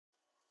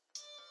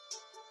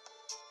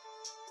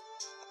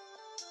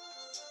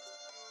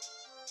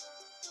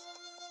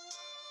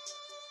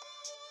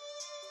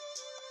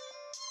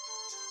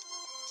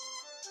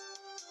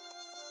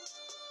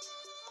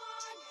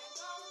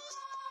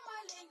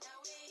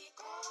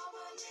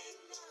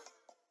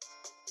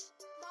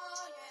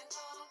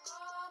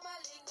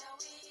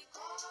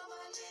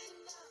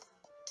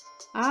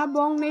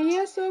Abong ni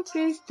Yesu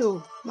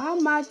Kristo ma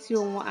Matthew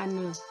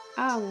ngwa'ane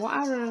a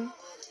ngwa'are.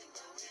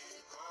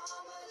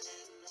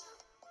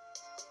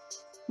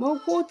 Mo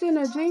ku'ti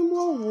na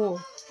dwingbo wo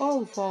o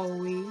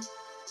mfowi.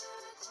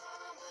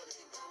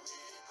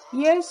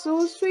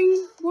 Yesu swing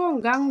wo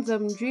ngang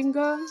zem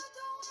dwinga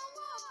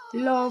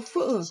lo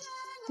fu'u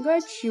ga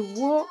chi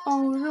wo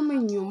on rimi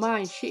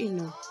nyuma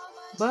shi'ina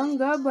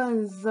banga ban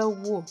za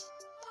wo.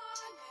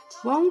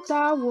 Bong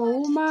ta wo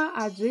ma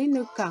a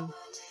dwini kang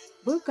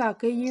buka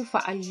ka yi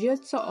fa'a je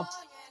tso'o.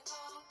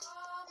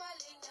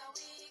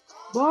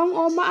 Bong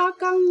o ma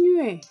akang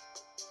nyue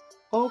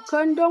o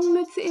kendong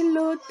ni ti'i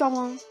le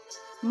tong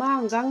ma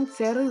ngang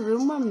tseri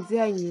rimam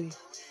zia nyue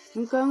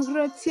nkang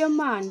gre tie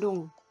ma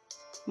ndong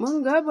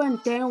munga ban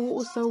ten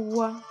wu sa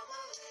wa.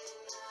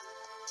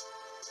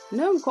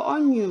 Nang ko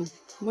onyu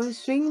mun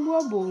swing bo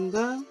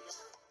bonga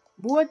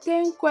bo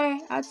ten kwe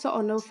a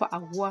tso'o no fa'a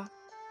wa.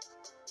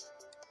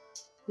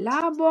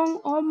 La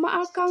bong o ma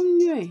akang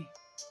nyue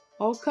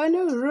o kan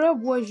re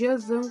bo je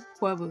zin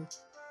kwabu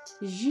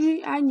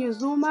ji anyi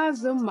zu ma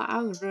zin ma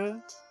re.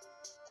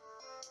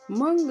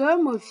 Munga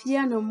mu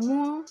fia na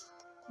mo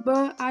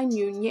ba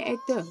anyu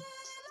nyete.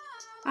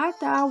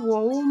 Ata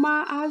wo ma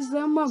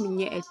azamam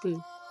nyete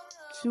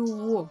tu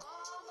wo.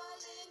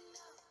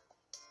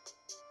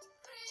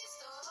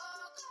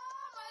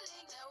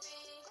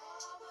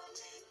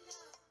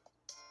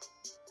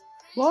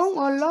 Bong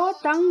o lo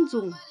tang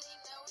zung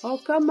o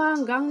kama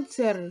ngang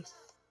tser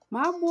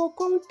ma bo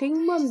kong ting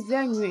mam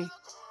zia nyue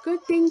ke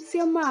ting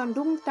tia ma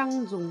ndong tang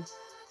zung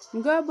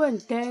nga ban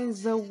ten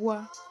za wa.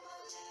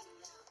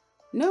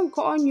 Nang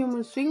ko onyu mu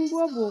swing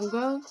bo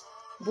bonga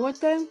bo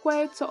ten kwe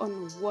tso'o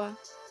nu wa.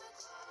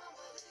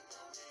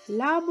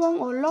 La bong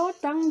o lo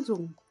tang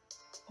zung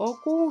o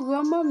ku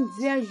gamam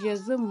zia je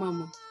zi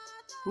mama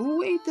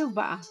nwi te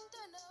ba'a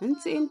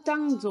nti'in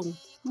tang zung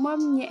mam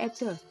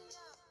nyete.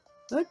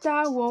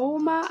 Ita wo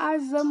ma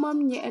azamam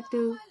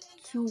nyete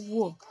tu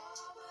wo.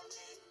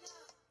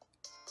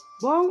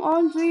 Bong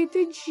on zui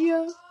te jie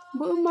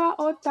bu ma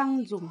o tang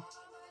zung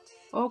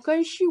o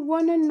kan shi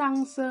wona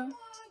nangse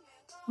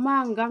ma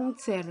ngang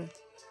tsere.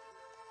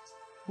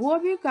 Bo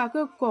bi ka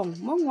ke kong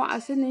mo ngwa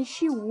asini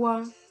shi wa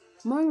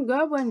munga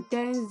ban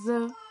ten ze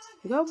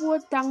ga bo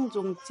tang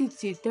zung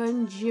titi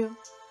ten jie.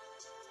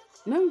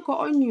 Nang ko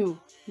onyu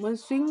mun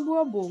swing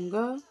bo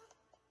bonga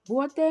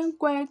bo ten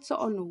kwe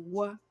tso'o nu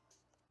wa.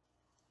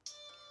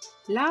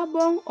 La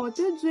bong o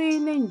te zui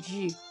nin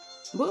ji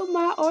bu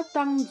ma o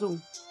tang zung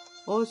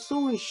o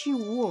sung shi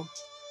wo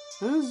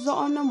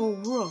nzo'o na mu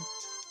wuro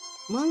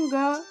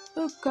munga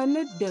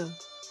kane de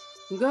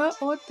ga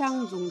o tang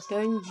zung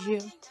ten jie.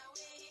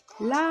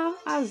 La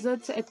aza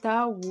ta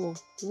wo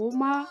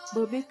ma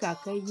bebe ka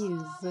ka yin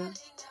ze.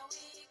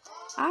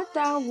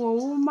 Ata wo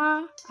ma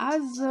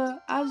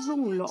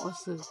azung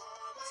lo'se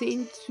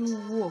ti'in tu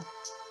wo.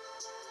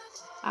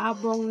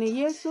 Abong ni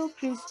Yesu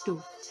Kristo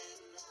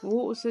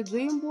wo se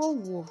dwingbo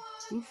wo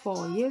mfo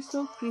Yesu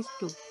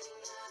Kristo